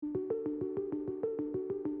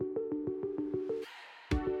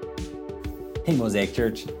Hey, Mosaic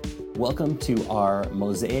Church. Welcome to our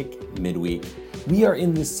Mosaic Midweek. We are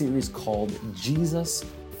in this series called Jesus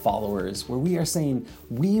Followers, where we are saying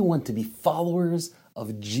we want to be followers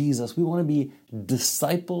of Jesus. We want to be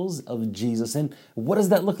disciples of Jesus. And what does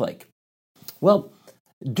that look like? Well,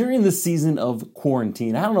 during the season of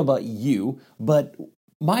quarantine, I don't know about you, but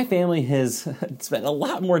my family has spent a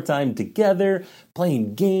lot more time together,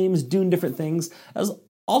 playing games, doing different things, as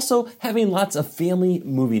also having lots of family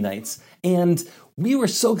movie nights. And we were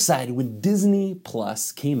so excited when Disney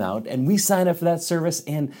Plus came out and we signed up for that service.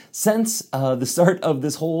 And since the start of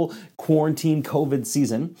this whole quarantine COVID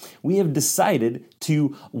season, we have decided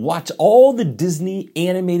to watch all the Disney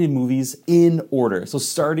animated movies in order. So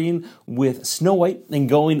starting with Snow White and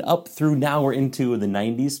going up through now we're into the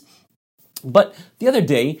 90s. But the other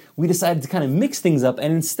day, we decided to kind of mix things up,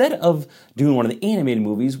 and instead of doing one of the animated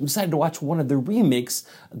movies, we decided to watch one of the remakes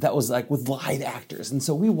that was like with live actors. And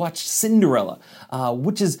so we watched Cinderella,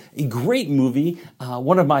 which is a great movie,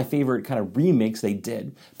 one of my favorite kind of remakes they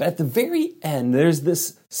did. But at the very end, there's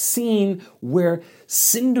this scene where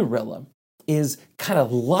Cinderella is kind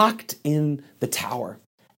of locked in the tower,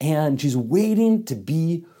 and she's waiting to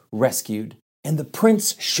be rescued, and the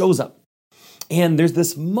prince shows up. And there's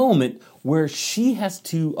this moment where she has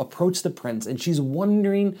to approach the prince and she's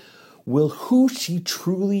wondering, will who she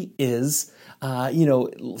truly is,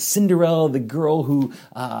 Cinderella, the girl who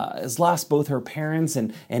has lost both her parents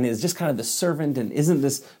and is just kind of the servant and isn't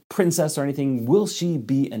this princess or anything, will she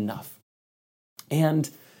be enough? And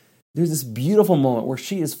there's this beautiful moment where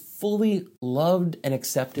she is fully loved and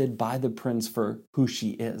accepted by the prince for who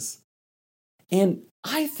she is. And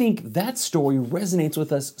I think that story resonates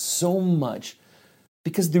with us so much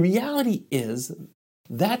because the reality is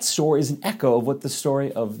that story is an echo of what the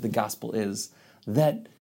story of the gospel is, that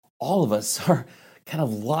all of us are kind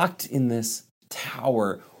of locked in this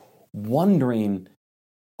tower, wondering,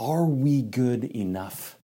 are we good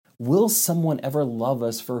enough? Will someone ever love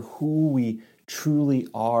us for who we truly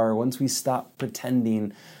are once we stop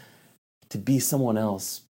pretending to be someone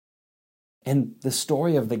else? And the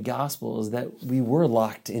story of the gospel is that we were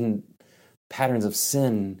locked in patterns of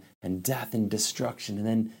sin and death and destruction. And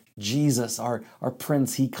then Jesus, our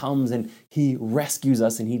prince, he comes and he rescues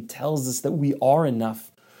us and he tells us that we are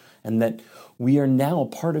enough and that we are now a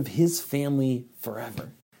part of his family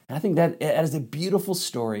forever. And I think that is a beautiful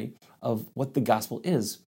story of what the gospel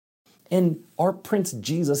is. And our prince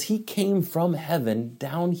Jesus, he came from heaven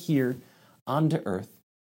down here onto earth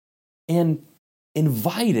and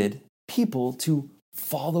invited people to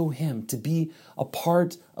follow him, to be a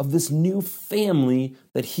part of this new family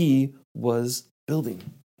that he was building.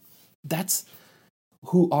 That's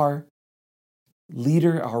who our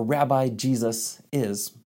leader, our rabbi Jesus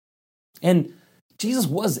is. And Jesus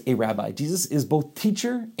was a rabbi. Jesus is both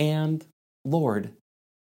teacher and Lord.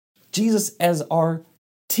 Jesus, as our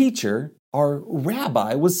teacher, our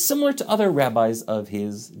rabbi, was similar to other rabbis of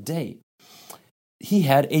his day. He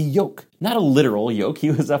had a yoke, not a literal yoke.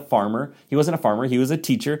 He was a farmer. He wasn't a farmer. He was a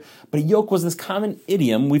teacher. But a yoke was this common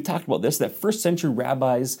idiom. We've talked about this, that first century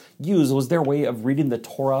rabbis used. It was their way of reading the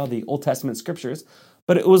Torah, the Old Testament scriptures.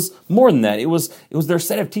 But it was more than that. It was their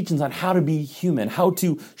set of teachings on how to be human, how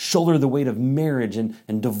to shoulder the weight of marriage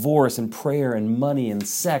and divorce and prayer and money and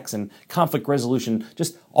sex and conflict resolution,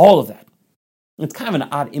 just all of that. It's kind of an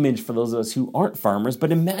odd image for those of us who aren't farmers,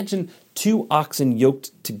 but imagine two oxen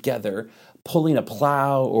yoked together, pulling a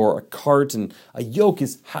plow or a cart, and a yoke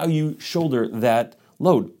is how you shoulder that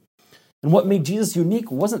load. And what made Jesus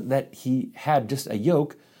unique wasn't that he had just a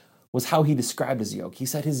yoke, was how he described his yoke. He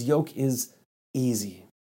said his yoke is easy.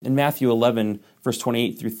 In Matthew 11, verse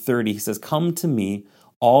 28 through 30, he says, "Come to me,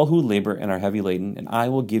 all who labor and are heavy laden, and I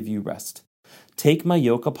will give you rest. Take my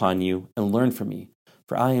yoke upon you and learn from me,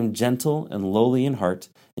 for I am gentle and lowly in heart,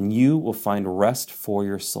 and you will find rest for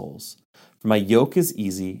your souls. For my yoke is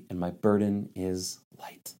easy and my burden is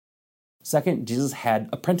light." Second, Jesus had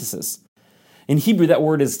apprentices. In Hebrew, that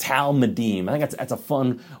word is talmidim. I think that's a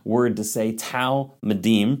fun word to say,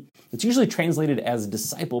 talmidim. It's usually translated as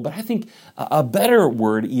disciple, but I think a better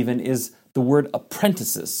word even is the word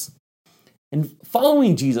apprentices. And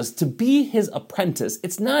following Jesus, to be his apprentice,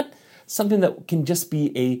 it's not something that can just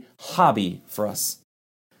be a hobby for us.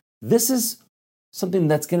 This is something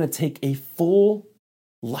that's going to take a full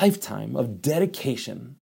lifetime of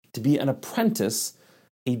dedication to be an apprentice,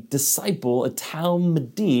 a disciple, a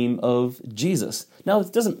talmidim of Jesus. Now,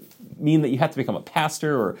 this doesn't mean that you have to become a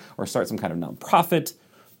pastor or start some kind of nonprofit,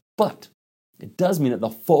 but it does mean that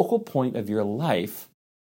the focal point of your life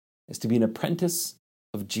is to be an apprentice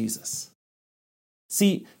of Jesus.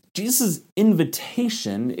 See, Jesus'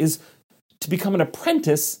 invitation is to become an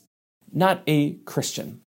apprentice not a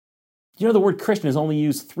Christian. You know, the word Christian is only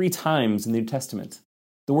used 3 times in the New Testament.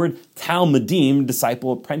 The word talmidim,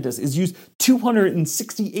 disciple, apprentice, is used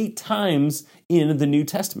 268 times in the New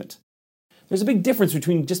Testament. There's a big difference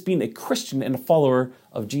between just being a Christian and a follower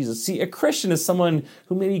of Jesus. See, a Christian is someone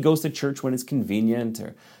who maybe goes to church when it's convenient,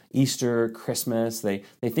 or Easter, Christmas. They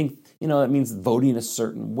think, that means voting a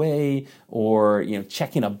certain way, or,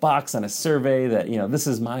 checking a box on a survey that, this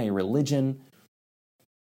is my religion.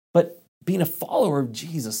 But being a follower of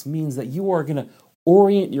Jesus means that you are going to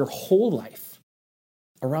orient your whole life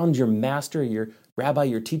around your master, your rabbi,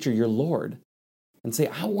 your teacher, your Lord, and say,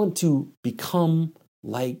 I want to become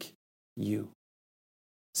like you.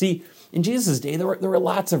 See, in Jesus' day, there were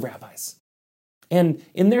lots of rabbis. And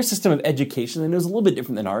in their system of education, and it was a little bit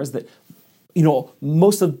different than ours, that,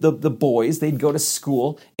 most of the boys, they'd go to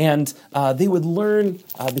school and they would learn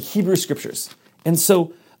the Hebrew scriptures. And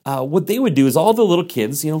so what they would do is all the little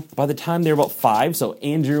kids, by the time they were about 5, so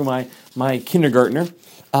Andrew, my kindergartner,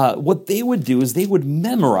 what they would do is they would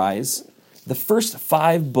memorize the first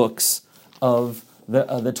 5 books of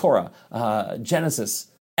the Torah, Genesis,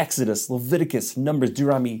 Exodus, Leviticus, Numbers,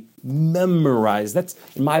 Deuteronomy, memorized. That's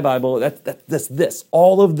in my Bible. That's this.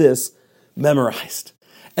 All of this memorized.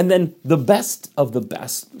 And then the best of the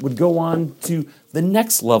best would go on to the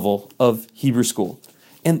next level of Hebrew school.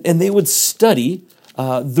 And they would study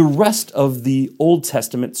the rest of the Old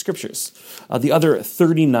Testament scriptures, the other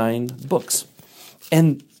 39 books.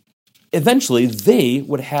 And eventually they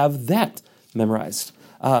would have that memorized.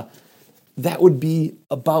 That would be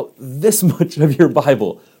about this much of your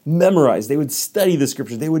Bible memorized. They would study the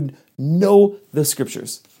scriptures. They would know the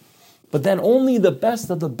scriptures. But then only the best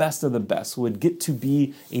of the best of the best would get to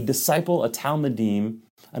be a disciple, a talmidim,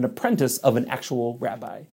 an apprentice of an actual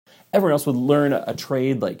rabbi. Everyone else would learn a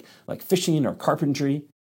trade like fishing or carpentry.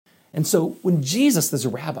 And so when Jesus, this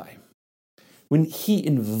rabbi, when he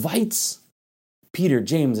invites Peter,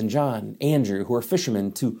 James, and John, Andrew, who are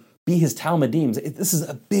fishermen, to be his talmidim, this is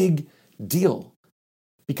a big deal.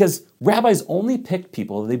 Because rabbis only picked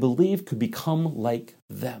people they believed could become like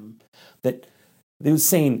them. That they were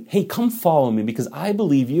saying, hey, come follow me because I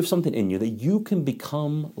believe you have something in you that you can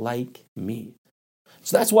become like me.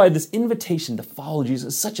 So that's why this invitation to follow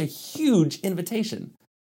Jesus is such a huge invitation.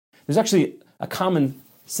 There's actually a common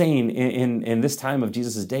saying in this time of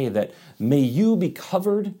Jesus' day that may you be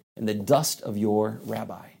covered in the dust of your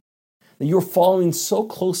rabbi. That you're following so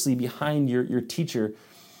closely behind your teacher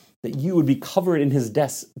that you would be covered in his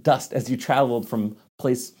dust as you traveled from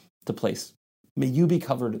place to place. May you be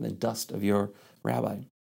covered in the dust of your rabbi.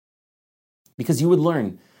 Because you would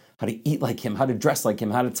learn how to eat like him, how to dress like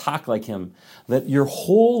him, how to talk like him. That your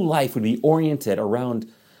whole life would be oriented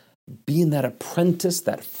around being that apprentice,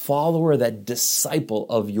 that follower, that disciple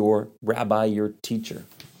of your rabbi, your teacher.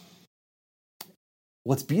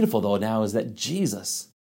 What's beautiful, though, now is that Jesus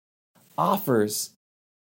offers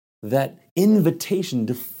that invitation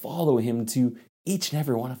to follow him to each and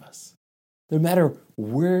every one of us. No matter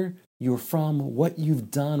where you're from, what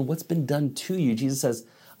you've done, what's been done to you, Jesus says,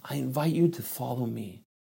 I invite you to follow me.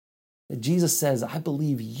 That Jesus says, I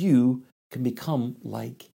believe you can become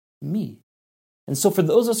like me. And so for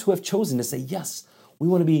those of us who have chosen to say, yes, we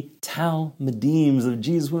want to be talmidims of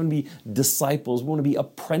Jesus, we want to be disciples, we want to be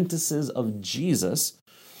apprentices of Jesus,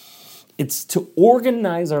 it's to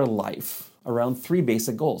organize our life around 3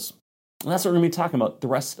 basic goals. And that's what we're going to be talking about the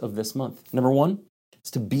rest of this month. Number 1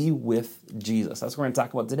 is to be with Jesus. That's what we're going to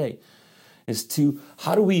talk about today. Is to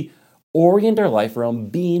how do we orient our life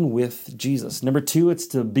around being with Jesus. Number 2, it's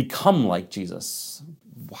to become like Jesus.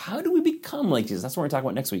 How do we become like Jesus? That's what we're going to talk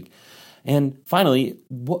about next week. And finally,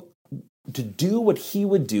 to do what he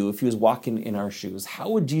would do if he was walking in our shoes. How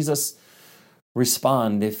would Jesus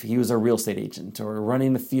respond if he was a real estate agent or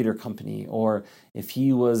running a theater company, or if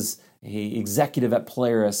he was an executive at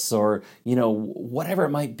Polaris, or whatever it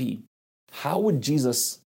might be? How would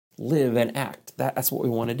Jesus live and act? That's what we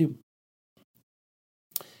want to do.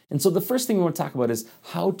 And so the first thing we want to talk about is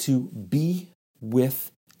how to be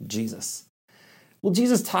with Jesus. Well,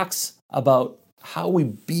 Jesus talks about how we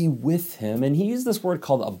be with him, and he used this word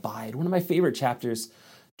called abide. One of my favorite chapters,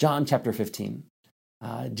 John chapter 15.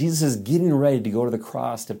 Jesus is getting ready to go to the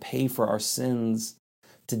cross to pay for our sins,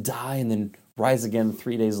 to die and then rise again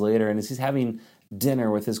 3 days later. And as he's having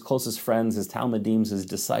dinner with his closest friends, his talmidim, his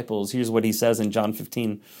disciples, here's what he says in John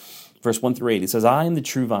 15, verse 1 through 8. He says, I am the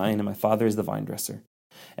true vine, and my Father is the vine dresser.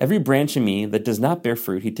 Every branch in me that does not bear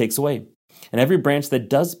fruit, he takes away. And every branch that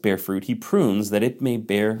does bear fruit, he prunes that it may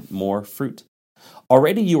bear more fruit.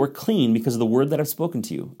 Already you are clean because of the word that I've spoken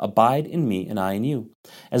to you. Abide in me, and I in you.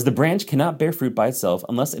 As the branch cannot bear fruit by itself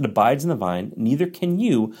unless it abides in the vine, neither can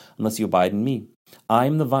you unless you abide in me. I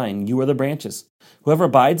am the vine, you are the branches. Whoever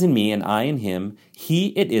abides in me and I in him, he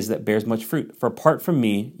it is that bears much fruit. For apart from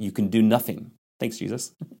me, you can do nothing. Thanks,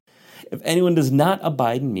 Jesus. If anyone does not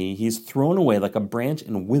abide in me, he is thrown away like a branch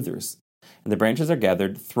and withers. And the branches are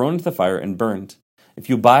gathered, thrown into the fire, and burned. If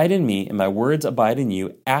you abide in me, and my words abide in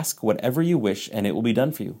you, ask whatever you wish, and it will be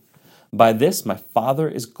done for you. By this my Father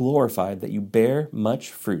is glorified, that you bear much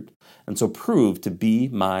fruit, and so prove to be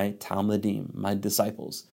my talmidim, my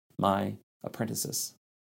disciples, my apprentices.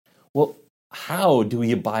 Well, how do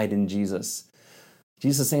we abide in Jesus?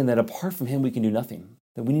 Jesus is saying that apart from him, we can do nothing.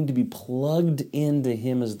 That we need to be plugged into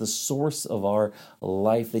him as the source of our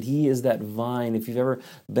life, that he is that vine. If you've ever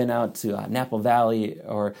been out to Napa Valley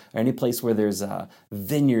or any place where there's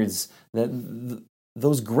vineyards,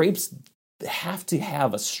 those grapes have to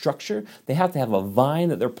have a structure. They have to have a vine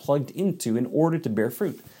that they're plugged into in order to bear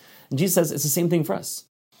fruit. And Jesus says it's the same thing for us.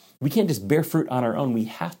 We can't just bear fruit on our own. We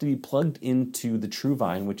have to be plugged into the true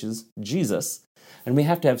vine, which is Jesus. And we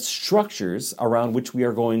have to have structures around which we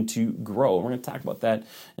are going to grow. We're going to talk about that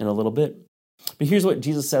in a little bit. But here's what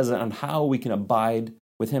Jesus says on how we can abide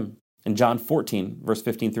with him. In John 14, verse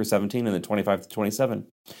 15 through 17, and then 25 to 27,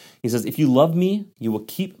 he says, if you love me, you will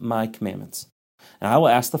keep my commandments. And I will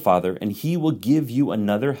ask the Father, and he will give you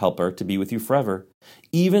another helper to be with you forever,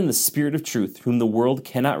 even the Spirit of truth, whom the world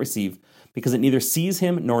cannot receive, because it neither sees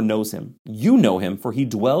him nor knows him. You know him, for he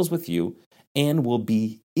dwells with you and will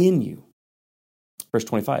be in you. Verse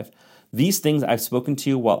 25, these things I've spoken to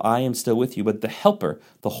you while I am still with you, but the Helper,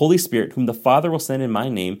 the Holy Spirit, whom the Father will send in my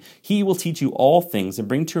name, he will teach you all things and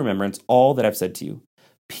bring to remembrance all that I've said to you.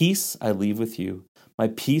 Peace I leave with you, my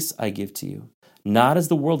peace I give to you. Not as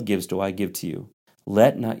the world gives do I give to you.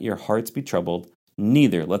 Let not your hearts be troubled,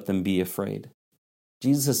 neither let them be afraid.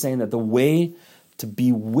 Jesus is saying that the way to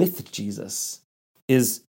be with Jesus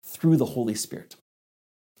is through the Holy Spirit.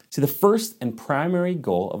 See, the first and primary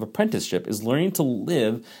goal of apprenticeship is learning to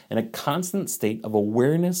live in a constant state of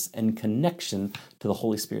awareness and connection to the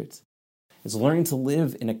Holy Spirit. It's learning to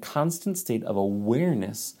live in a constant state of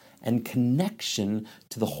awareness and connection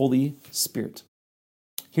to the Holy Spirit.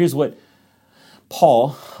 Here's what Paul,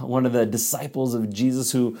 one of the disciples of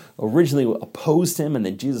Jesus who originally opposed him, and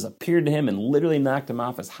then Jesus appeared to him and literally knocked him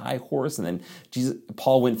off his high horse, and then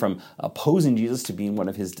Paul went from opposing Jesus to being one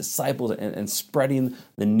of his disciples and spreading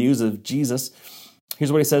the news of Jesus.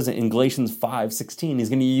 Here's what he says in Galatians 5:16. He's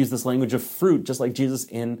going to use this language of fruit, just like Jesus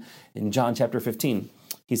in John chapter 15.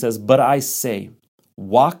 He says, but I say,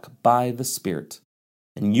 walk by the Spirit,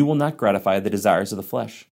 and you will not gratify the desires of the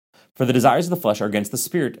flesh. For the desires of the flesh are against the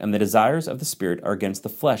Spirit, and the desires of the Spirit are against the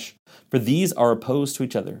flesh. For these are opposed to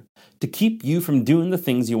each other, to keep you from doing the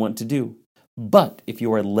things you want to do. But if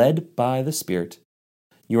you are led by the Spirit,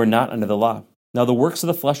 you are not under the law. Now the works of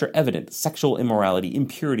the flesh are evident: sexual immorality,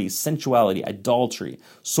 impurity, sensuality, idolatry,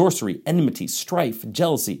 sorcery, enmity, strife,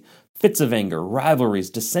 jealousy, fits of anger, rivalries,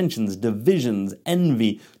 dissensions, divisions,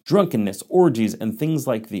 envy, drunkenness, orgies, and things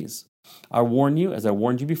like these. I warn you, as I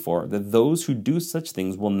warned you before, that those who do such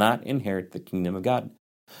things will not inherit the kingdom of God.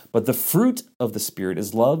 But the fruit of the Spirit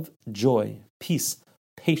is love, joy, peace,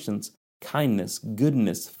 patience, kindness,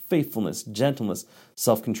 goodness, faithfulness, gentleness,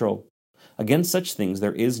 self-control. Against such things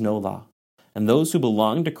there is no law. And those who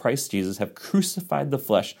belong to Christ Jesus have crucified the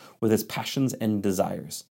flesh with its passions and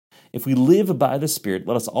desires. If we live by the Spirit,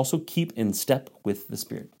 let us also keep in step with the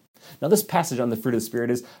Spirit. Now, this passage on the fruit of the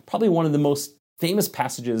Spirit is probably one of the most famous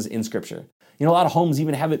passages in Scripture. You know, a lot of homes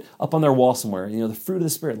even have it up on their wall somewhere. You know, the fruit of the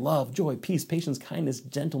Spirit: love, joy, peace, patience, kindness,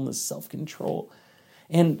 gentleness, self-control.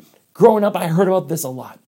 And growing up, I heard about this a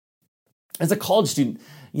lot. As a college student,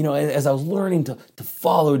 you know, as I was learning to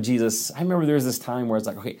follow Jesus, I remember there was this time where it's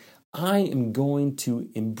like, okay, I am going to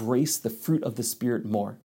embrace the fruit of the Spirit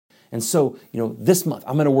more. And so, you know, this month,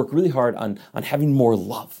 I'm going to work really hard on having more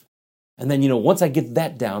love. And then, you know, once I get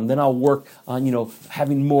that down, then I'll work on, you know,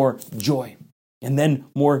 having more joy. And then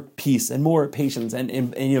more peace and more patience. And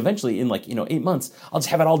eventually, in 8 months, I'll just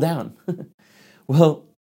have it all down. Well,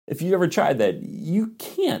 if you ever tried that, you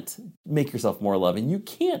can't make yourself more loving. You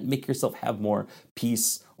can't make yourself have more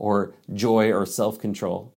peace or joy or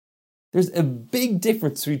self-control. There's a big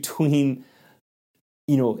difference between,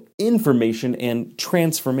 you know, information and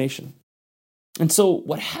transformation. And so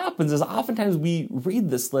what happens is oftentimes we read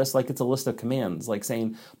this list like it's a list of commands, like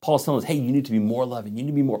saying, Paul's telling us, hey, you need to be more loving, you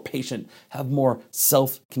need to be more patient, have more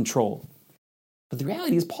self-control. But the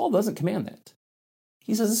reality is Paul doesn't command that.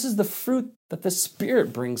 He says this is the fruit that the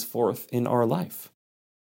Spirit brings forth in our life.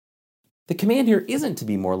 The command here isn't to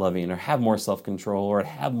be more loving or have more self-control or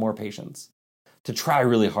have more patience, to try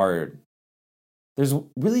really hard. There's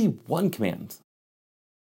really one command.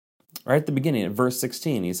 Right at the beginning, at verse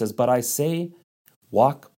 16, he says, "But I say,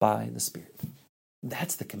 walk by the Spirit."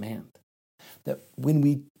 That's the command. That when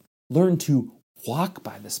we learn to walk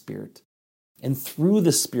by the Spirit, and through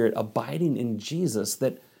the Spirit abiding in Jesus,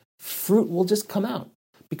 that fruit will just come out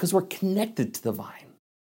because we're connected to the vine.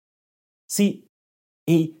 See,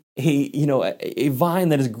 a vine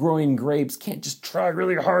that is growing grapes can't just try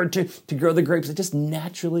really hard to grow the grapes. It just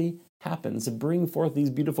naturally happens to bring forth these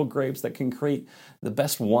beautiful grapes that can create the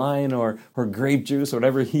best wine or grape juice or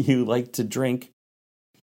whatever you like to drink.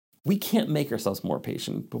 We can't make ourselves more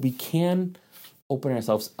patient, but we can open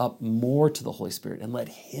ourselves up more to the Holy Spirit and let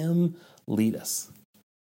Him lead us.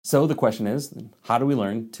 So the question is, how do we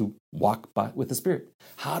learn to walk with the Spirit?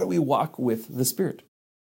 How do we walk with the Spirit?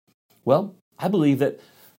 Well, I believe that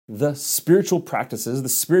the spiritual practices, the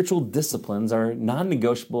spiritual disciplines are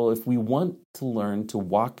non-negotiable if we want to learn to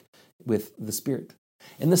walk with the Spirit.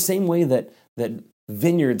 In the same way that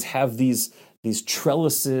vineyards have these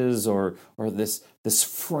trellises or this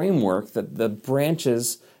framework that the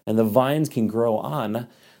branches and the vines can grow on,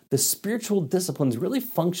 the spiritual disciplines really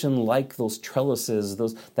function like those trellises,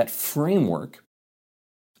 that framework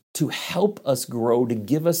to help us grow, to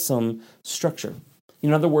give us some structure.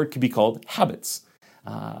 Another word could be called habits.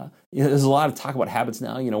 There's a lot of talk about habits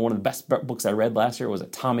now. One of the best books I read last year was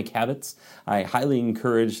Atomic Habits. I highly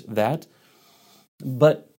encourage that.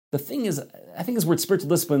 But the thing is, I think this word spiritual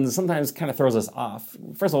discipline sometimes kind of throws us off.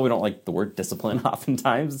 First of all, we don't like the word discipline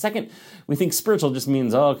oftentimes. Second, we think spiritual just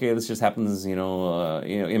means, this just happens,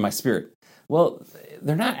 in my spirit. Well,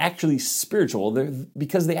 they're not actually spiritual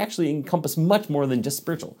because they actually encompass much more than just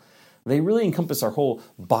spiritual. They really encompass our whole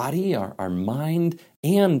body, our mind,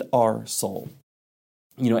 and our soul.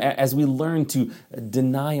 As we learn to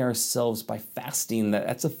deny ourselves by fasting,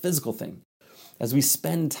 that's a physical thing. As we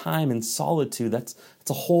spend time in solitude, that's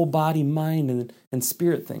a whole body, mind, and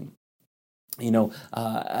spirit thing.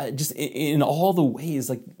 Just in all the ways,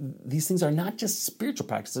 like these things are not just spiritual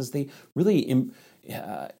practices. They really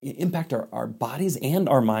impact our bodies and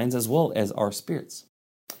our minds as well as our spirits.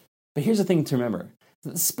 But here's the thing to remember.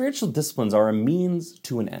 The spiritual disciplines are a means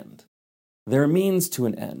to an end. They're a means to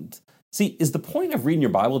an end. See, is the point of reading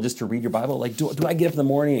your Bible just to read your Bible? Like, do I get up in the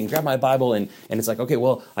morning and grab my Bible and it's like, okay,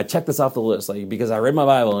 well, I checked this off the list, because I read my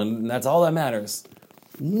Bible and that's all that matters?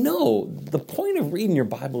 No, the point of reading your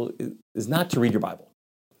Bible is not to read your Bible.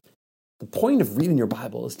 The point of reading your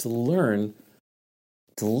Bible is to learn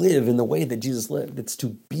to live in the way that Jesus lived. It's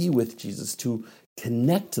to be with Jesus, to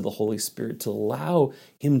connect to the Holy Spirit, to allow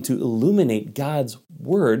Him to illuminate God's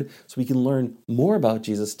Word so we can learn more about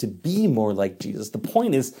Jesus, to be more like Jesus. The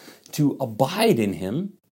point is to abide in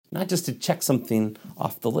Him, not just to check something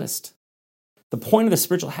off the list. The point of the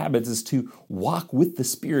spiritual habits is to walk with the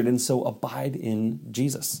Spirit and so abide in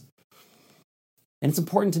Jesus. And it's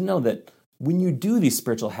important to know that when you do these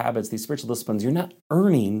spiritual habits, these spiritual disciplines, you're not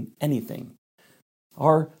earning anything.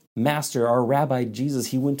 Our Master, our Rabbi Jesus,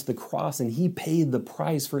 He went to the cross and He paid the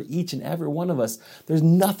price for each and every one of us. There's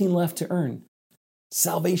nothing left to earn.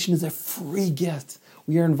 Salvation is a free gift.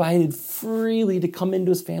 We are invited freely to come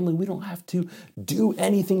into His family. We don't have to do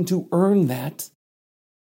anything to earn that.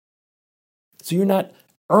 So you're not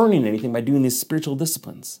earning anything by doing these spiritual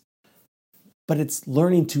disciplines. But it's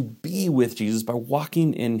learning to be with Jesus by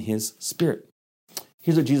walking in His Spirit.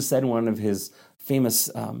 Here's what Jesus said in one of His famous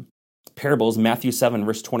parables, Matthew 7,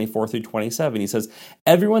 verse 24 through 27. He says,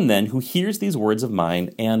 "Everyone then who hears these words of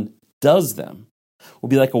mine and does them will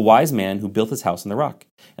be like a wise man who built his house on the rock.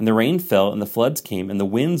 And the rain fell, and the floods came, and the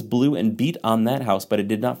winds blew and beat on that house, but it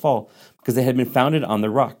did not fall, because it had been founded on the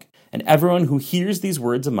rock. And everyone who hears these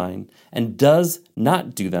words of mine and does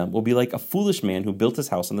not do them will be like a foolish man who built his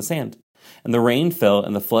house on the sand. And the rain fell,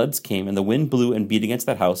 and the floods came, and the wind blew and beat against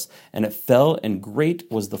that house, and it fell, and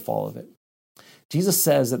great was the fall of it." Jesus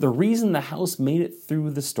says that the reason the house made it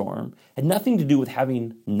through the storm had nothing to do with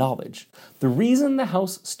having knowledge. The reason the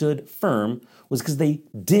house stood firm was because they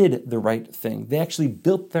did the right thing. They actually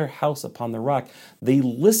built their house upon the rock. They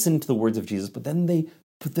listened to the words of Jesus, but then they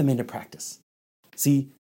put them into practice. See,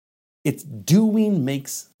 it's doing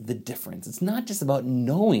makes the difference. It's not just about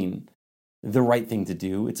knowing the right thing to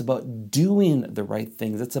do. It's about doing the right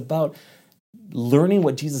things. It's about learning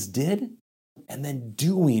what Jesus did and then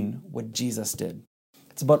doing what Jesus did.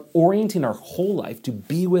 It's about orienting our whole life to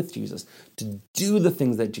be with Jesus, to do the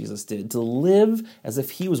things that Jesus did, to live as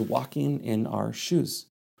if He was walking in our shoes.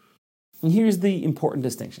 And here's the important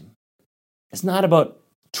distinction. It's not about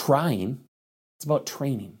trying, it's about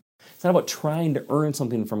training. It's not about trying to earn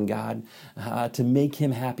something from God to make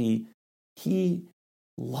him happy. He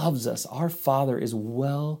loves us. Our Father is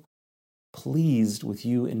well pleased with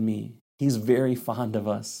you and me. He's very fond of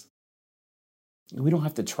us. We don't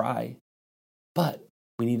have to try, but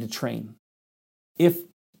we need to train. If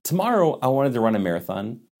tomorrow I wanted to run a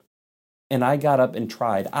marathon and I got up and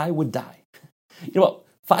tried, I would die.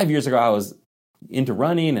 5 years ago I was into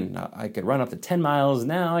running and I could run up to 10 miles.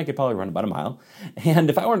 Now I could probably run about a mile. And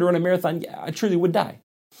if I wanted to run a marathon, yeah, I truly would die.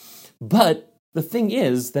 But the thing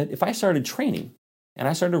is that if I started training and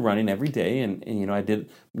I started running every day and I did,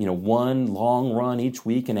 one long run each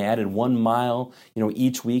week and I added 1 mile,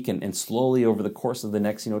 each week and slowly over the course of the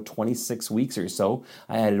next, 26 weeks or so,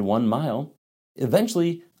 I added 1 mile.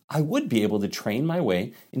 Eventually, I would be able to train my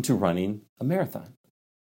way into running a marathon.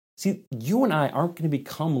 See, you and I aren't going to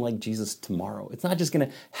become like Jesus tomorrow. It's not just going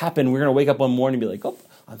to happen. We're going to wake up one morning and be like, oh,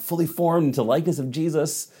 I'm fully formed into likeness of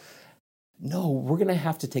Jesus. No, we're going to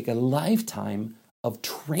have to take a lifetime of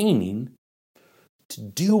training to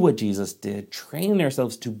do what Jesus did, training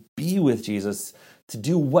ourselves to be with Jesus, to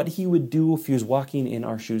do what he would do if he was walking in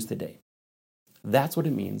our shoes today. That's what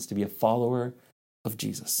it means to be a follower of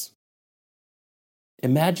Jesus.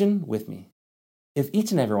 Imagine with me if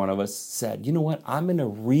each and every one of us said, you know what, I'm going to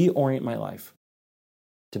reorient my life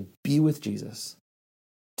to be with Jesus,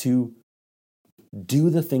 to do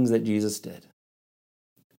the things that Jesus did,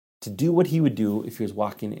 to do what he would do if he was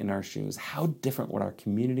walking in our shoes. How different would our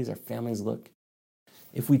communities, our families look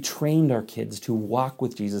if we trained our kids to walk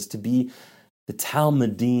with Jesus, to be the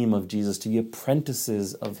Talmudim of Jesus, to be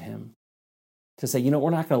apprentices of him, to say, we're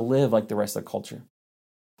not going to live like the rest of the culture.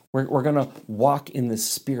 We're going to walk in the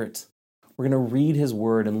Spirit. We're going to read his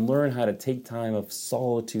word and learn how to take time of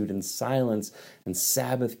solitude and silence and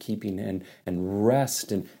Sabbath keeping and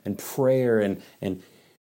rest and prayer and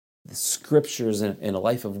the scriptures and a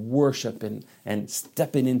life of worship and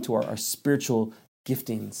stepping into our spiritual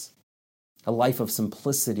giftings, a life of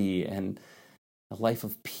simplicity and a life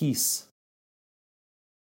of peace.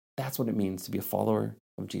 That's what it means to be a follower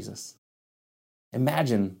of Jesus.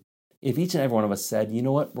 Imagine if each and every one of us said, you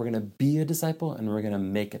know what, we're going to be a disciple and we're going to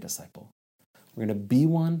make a disciple. We're going to be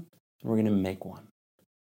one and we're going to make one.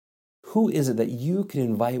 Who is it that you could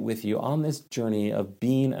invite with you on this journey of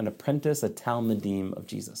being an apprentice, a Talmudim of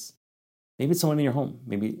Jesus? Maybe it's someone in your home.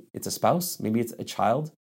 Maybe it's a spouse. Maybe it's a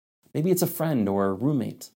child. Maybe it's a friend or a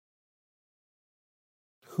roommate.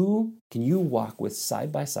 Who can you walk with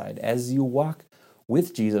side by side as you walk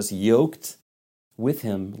with Jesus, yoked with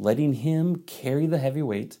him, letting him carry the heavy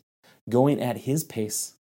weight, going at his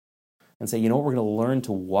pace, and say, we're going to learn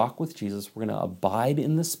to walk with Jesus. We're going to abide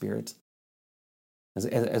in the Spirit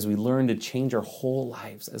as we learn to change our whole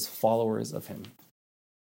lives as followers of him.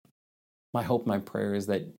 My hope, my prayer is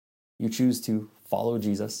that you choose to follow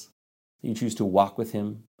Jesus, that you choose to walk with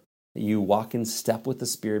him, that you walk in step with the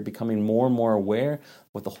Spirit, becoming more and more aware of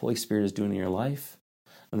what the Holy Spirit is doing in your life,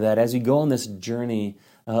 and that as you go on this journey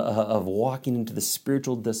of walking into the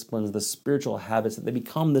spiritual disciplines, the spiritual habits, that they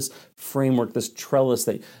become this framework, this trellis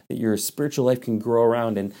that your spiritual life can grow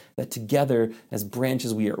around, and that together as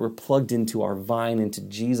branches we're plugged into our vine, into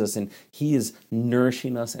Jesus, and he is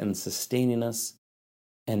nourishing us and sustaining us.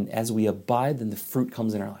 And as we abide, then the fruit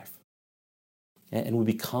comes in our life. And we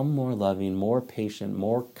become more loving, more patient,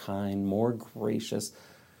 more kind, more gracious,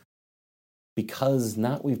 because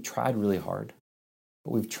not we've tried really hard,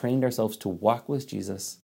 but we've trained ourselves to walk with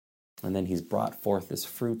Jesus, and then he's brought forth this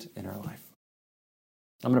fruit in our life.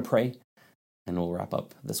 I'm going to pray, and we'll wrap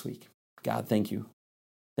up this week. God, thank you.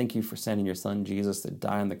 Thank you for sending your son, Jesus, to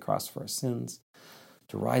die on the cross for our sins,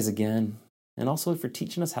 to rise again, and also for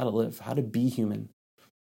teaching us how to live, how to be human.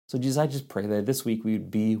 So, Jesus, I just pray that this week we would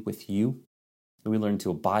be with you, that we learn to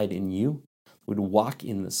abide in you, we would walk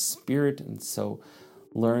in the Spirit, and so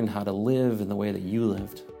learn how to live in the way that you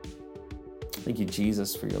lived. Thank you,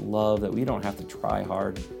 Jesus, for your love, that we don't have to try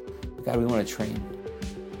hard. But God, we want to train.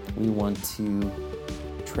 We want to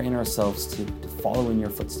train ourselves to follow in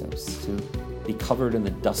your footsteps, to be covered in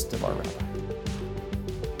the dust of our Rabbi.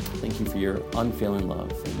 Thank you for your unfailing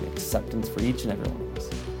love and acceptance for each and every one of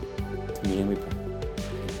us. In your name we pray.